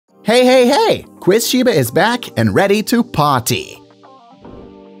Hey, hey, hey! Quiz Shiba is back and ready to party!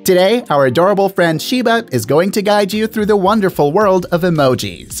 Today, our adorable friend Shiba is going to guide you through the wonderful world of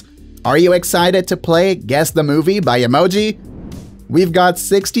emojis. Are you excited to play Guess the Movie by Emoji? We've got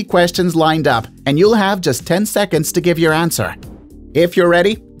 60 questions lined up, and you'll have just 10 seconds to give your answer. If you're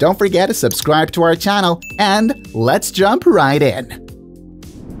ready, don't forget to subscribe to our channel, and let's jump right in!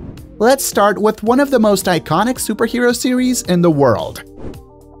 Let's start with one of the most iconic superhero series in the world.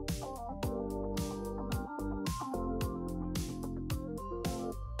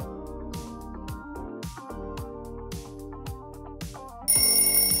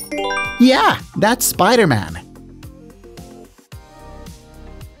 Yeah, that's Spider-Man.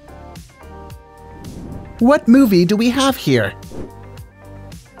 What movie do we have here?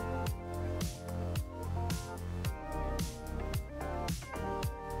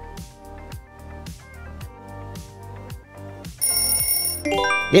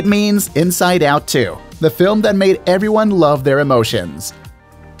 It means Inside Out 2, the film that made everyone love their emotions.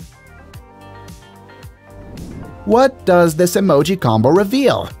 What does this emoji combo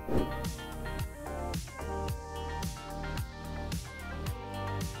reveal?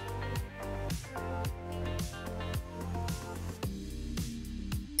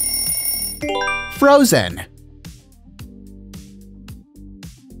 Frozen.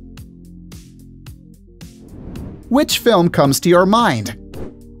 Which film comes to your mind?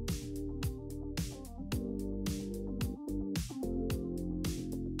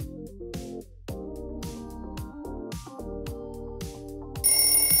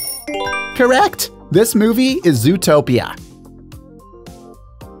 Correct! This movie is Zootopia.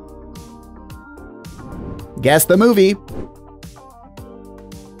 Guess the movie.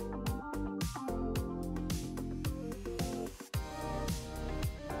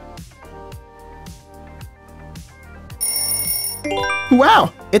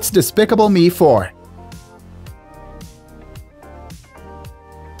 Wow! It's Despicable Me 4.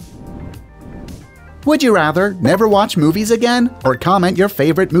 Would you rather never watch movies again, or comment your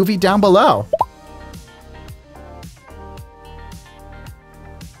favorite movie down below?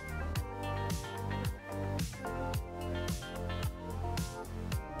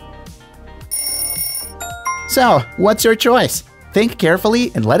 So, what's your choice? Think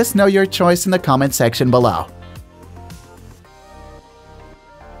carefully and let us know your choice in the comment section below.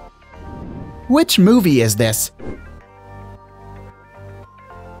 Which movie is this?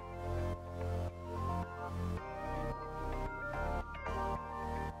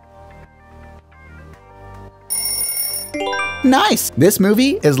 Nice! This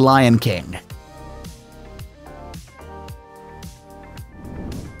movie is Lion King.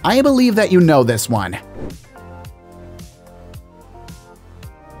 I believe that you know this one.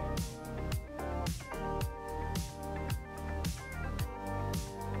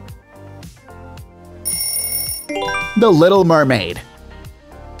 The Little Mermaid.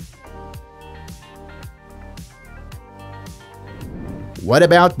 What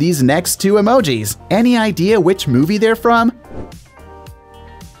about these next two emojis? Any idea which movie they're from?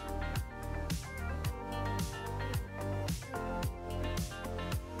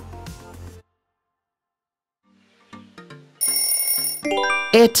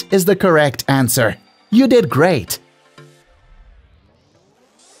 It is the correct answer. You did great.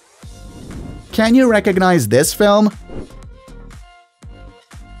 Can you recognize this film?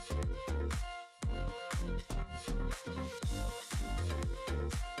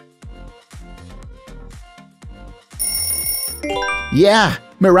 Yeah,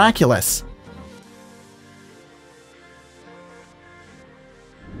 Miraculous.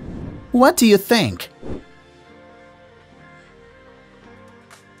 What do you think?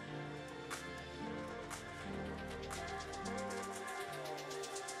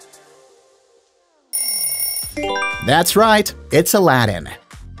 That's right, it's Aladdin.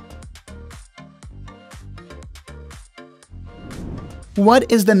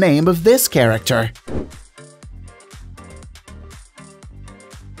 What is the name of this character?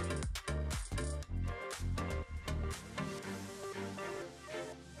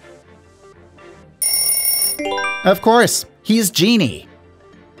 Of course, he's Genie.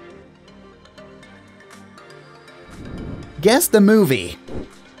 Guess the movie.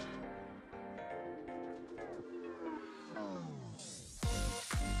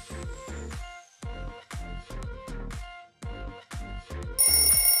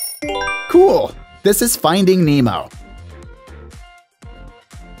 Cool! This is Finding Nemo.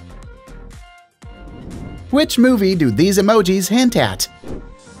 Which movie do these emojis hint at?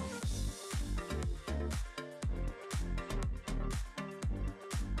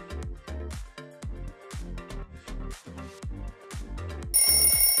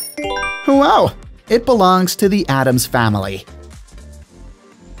 Wow! It belongs to the Addams family.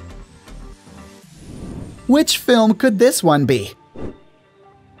 Which film could this one be?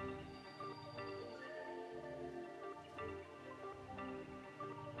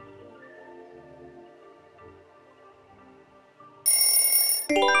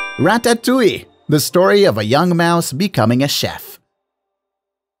 Ratatouille, the story of a young mouse becoming a chef.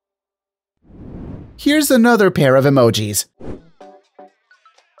 Here's another pair of emojis.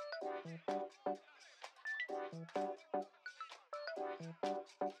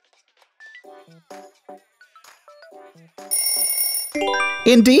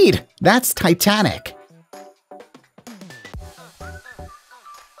 Indeed, that's Titanic.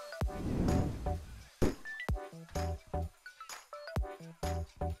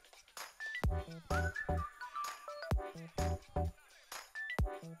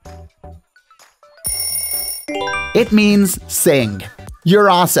 It means sing. You're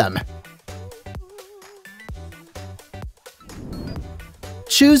awesome.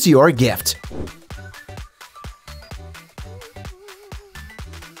 Choose your gift.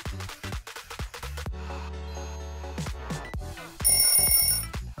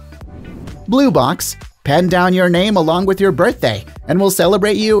 Blue box, pen down your name along with your birthday, and we'll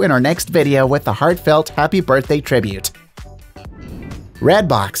celebrate you in our next video with a heartfelt happy birthday tribute. Red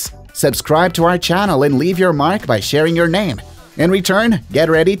box, subscribe to our channel and leave your mark by sharing your name. In return, get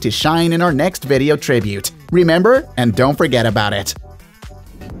ready to shine in our next video tribute. Remember, and don't forget about it.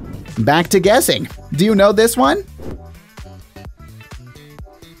 Back to guessing. Do you know this one?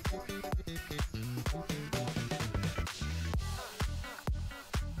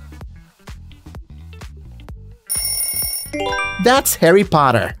 That's Harry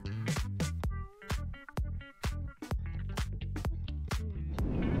Potter.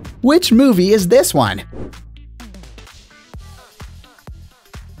 Which movie is this one?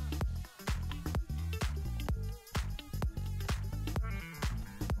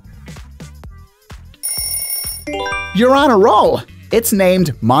 You're on a roll! It's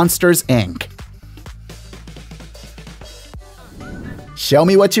named Monsters, Inc. Show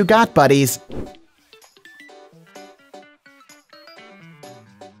me what you got, buddies.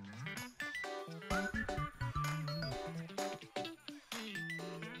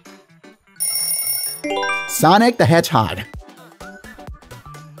 Sonic the Hedgehog.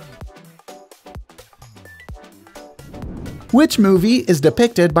 Which movie is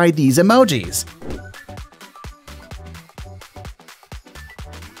depicted by these emojis?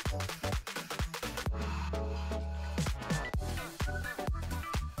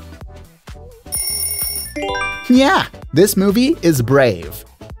 Yeah, this movie is Brave.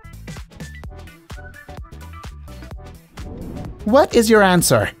 What is your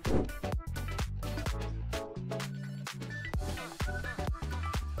answer?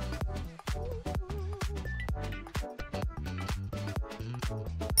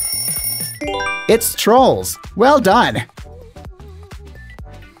 It's Trolls. Well done!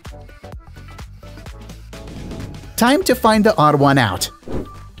 Time to find the odd one out.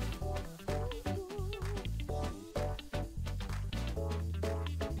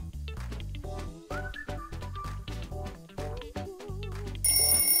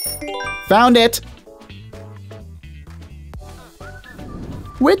 Found it!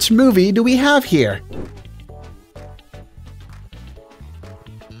 Which movie do we have here?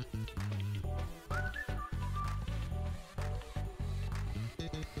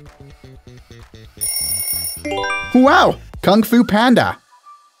 Wow! Kung Fu Panda!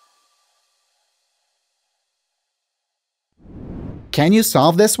 Can you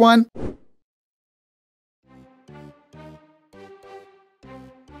solve this one?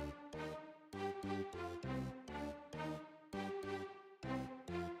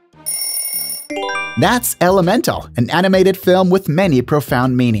 That's Elemental, an animated film with many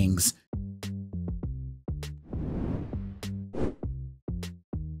profound meanings.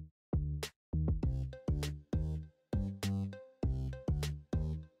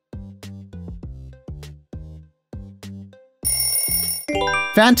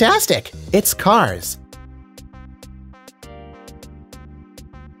 Fantastic! It's Cars.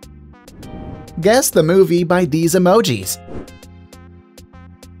 Guess the movie by these emojis.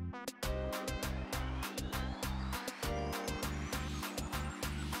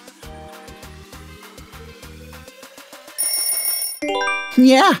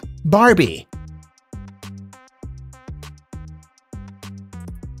 Yeah, Barbie.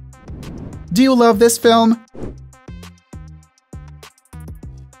 Do you love this film?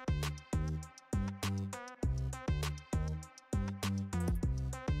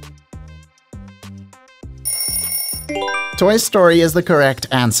 Toy Story is the correct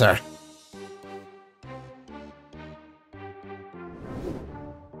answer.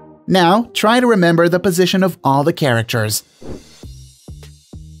 Now, try to remember the position of all the characters.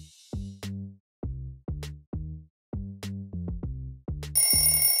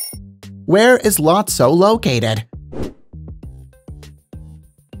 Where is Lotso located?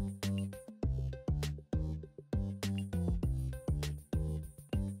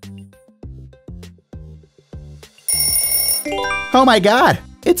 Oh my god!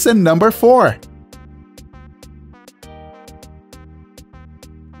 It's in number 4!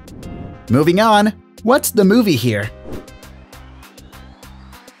 Moving on, what's the movie here?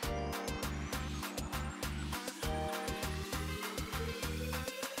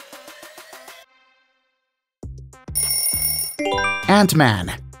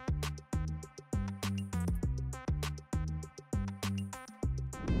 Ant-Man.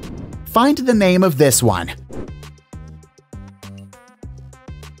 Find the name of this one.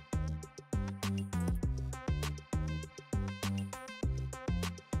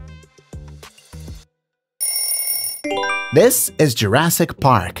 This is Jurassic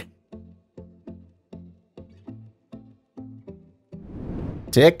Park.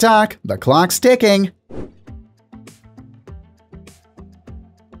 Tick-tock, the clock's ticking.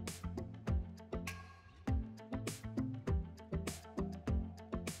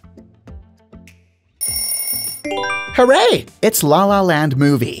 Hooray! It's La La Land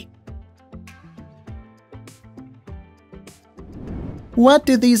movie. What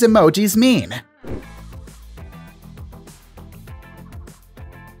do these emojis mean?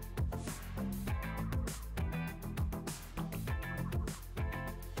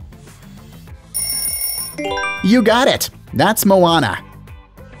 You got it! That's Moana.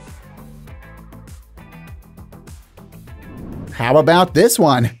 How about this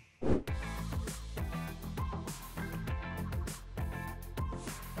one?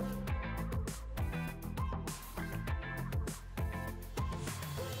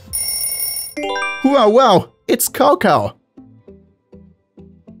 Whoa, whoa! It's Coco!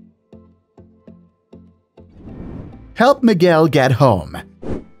 Help Miguel get home.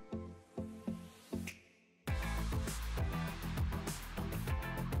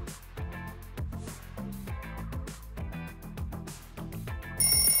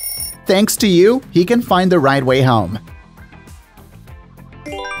 Thanks to you, he can find the right way home.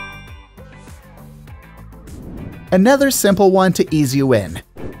 Another simple one to ease you in.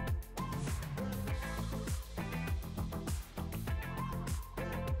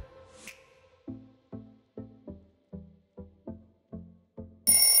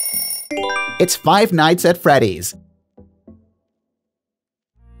 It's Five Nights at Freddy's.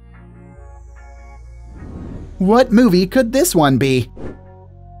 What movie could this one be?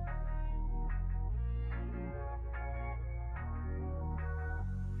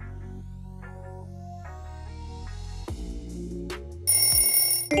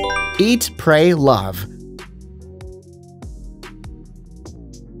 Eat, Pray, Love.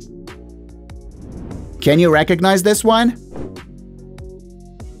 Can you recognize this one?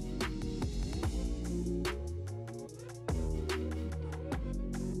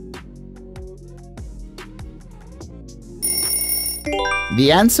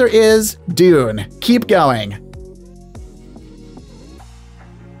 The answer is Dune. Keep going.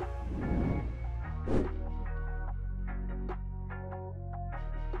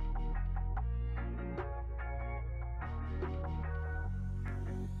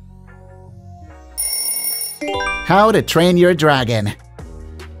 How to Train Your Dragon.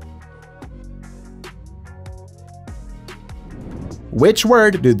 Which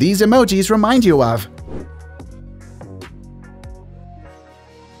word do these emojis remind you of?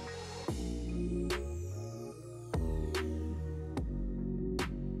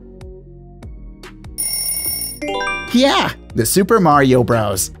 Yeah, the Super Mario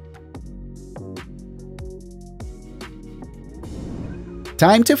Bros.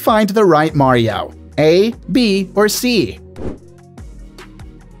 Time to find the right Mario. A, B, or C?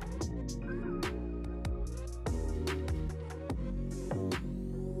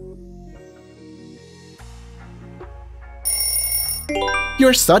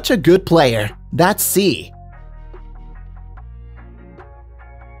 You're such a good player. That's C.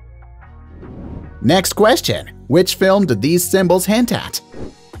 Next question. Which film do these symbols hint at?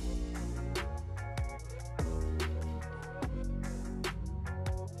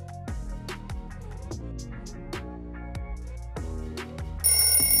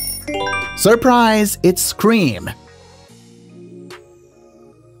 Surprise! It's Scream.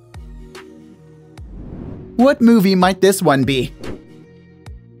 What movie might this one be?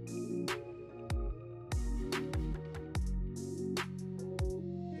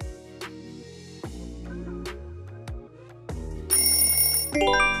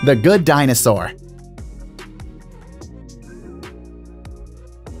 The Good Dinosaur.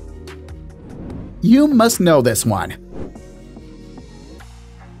 You must know this one.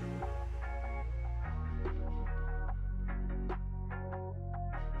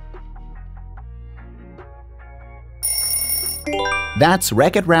 That's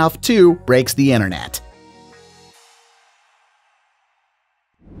Wreck-It Ralph 2 Breaks the Internet.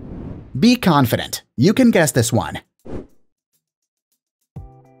 Be confident. You can guess this one.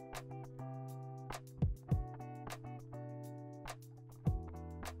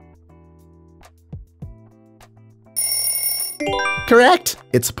 Correct!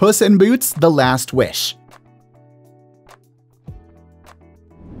 It's Puss in Boots: The Last Wish.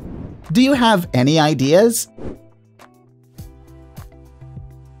 Do you have any ideas?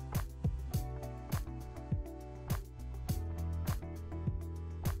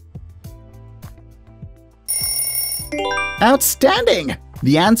 Outstanding!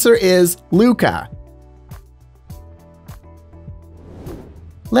 The answer is Luca.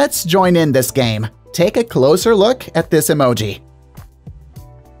 Let's join in this game. Take a closer look at this emoji.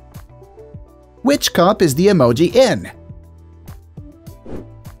 Which cup is the emoji in?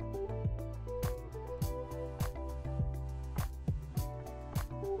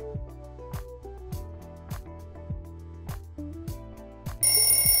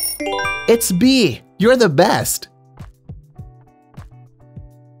 It's B. You're the best.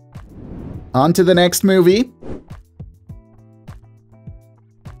 On to the next movie.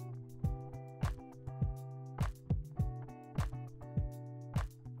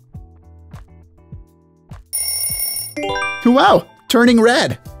 Wow, turning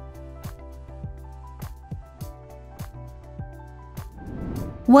red.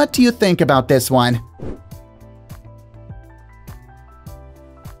 What do you think about this one?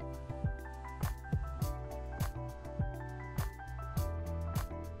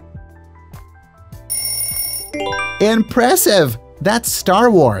 Impressive! That's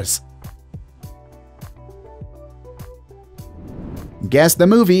Star Wars. Guess the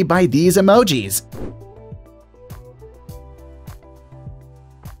movie by these emojis.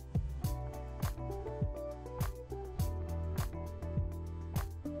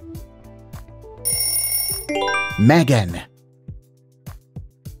 Megan.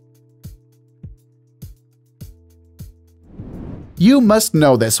 You must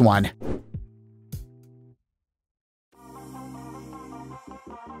know this one.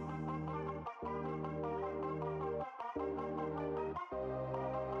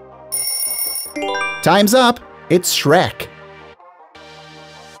 Time's up! It's Shrek.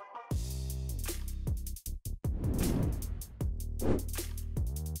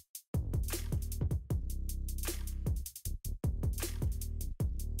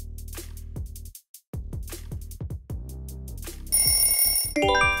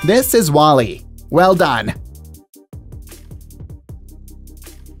 This is Wall-E. Well done.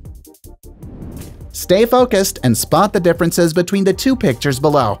 Stay focused and spot the differences between the two pictures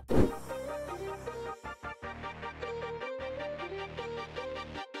below.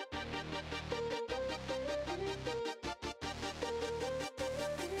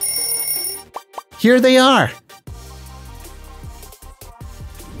 Here they are.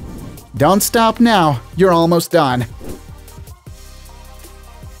 Don't stop now. You're almost done.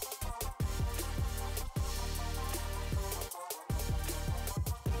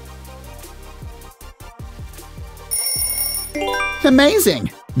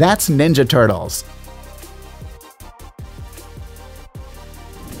 Amazing! That's Ninja Turtles.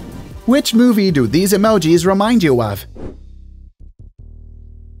 Which movie do these emojis remind you of?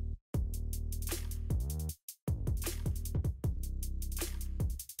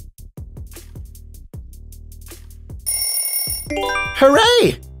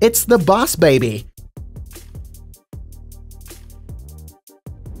 Hooray! It's the Boss Baby.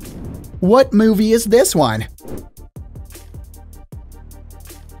 What movie is this one?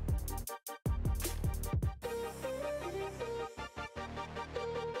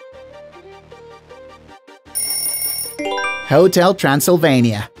 Hotel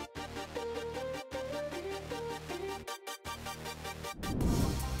Transylvania.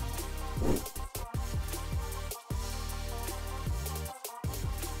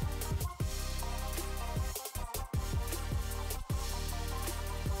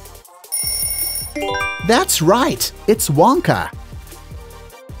 That's right! It's Wonka.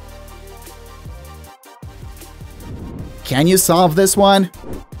 Can you solve this one?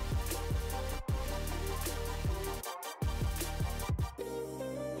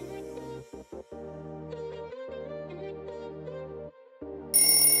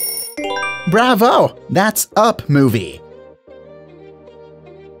 Bravo! That's Up movie.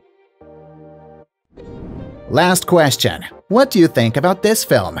 Last question. What do you think about this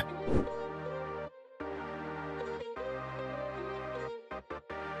film?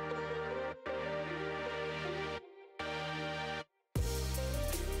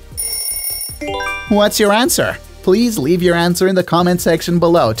 What's your answer? Please leave your answer in the comment section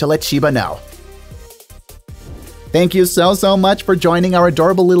below to let Shiba know. Thank you so much for joining our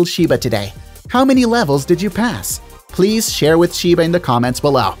adorable little Shiba today. How many levels did you pass? Please share with Shiba in the comments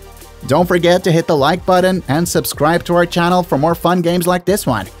below. Don't forget to hit the like button and subscribe to our channel for more fun games like this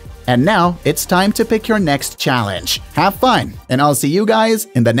one. And now it's time to pick your next challenge. Have fun, and I'll see you guys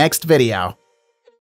in the next video.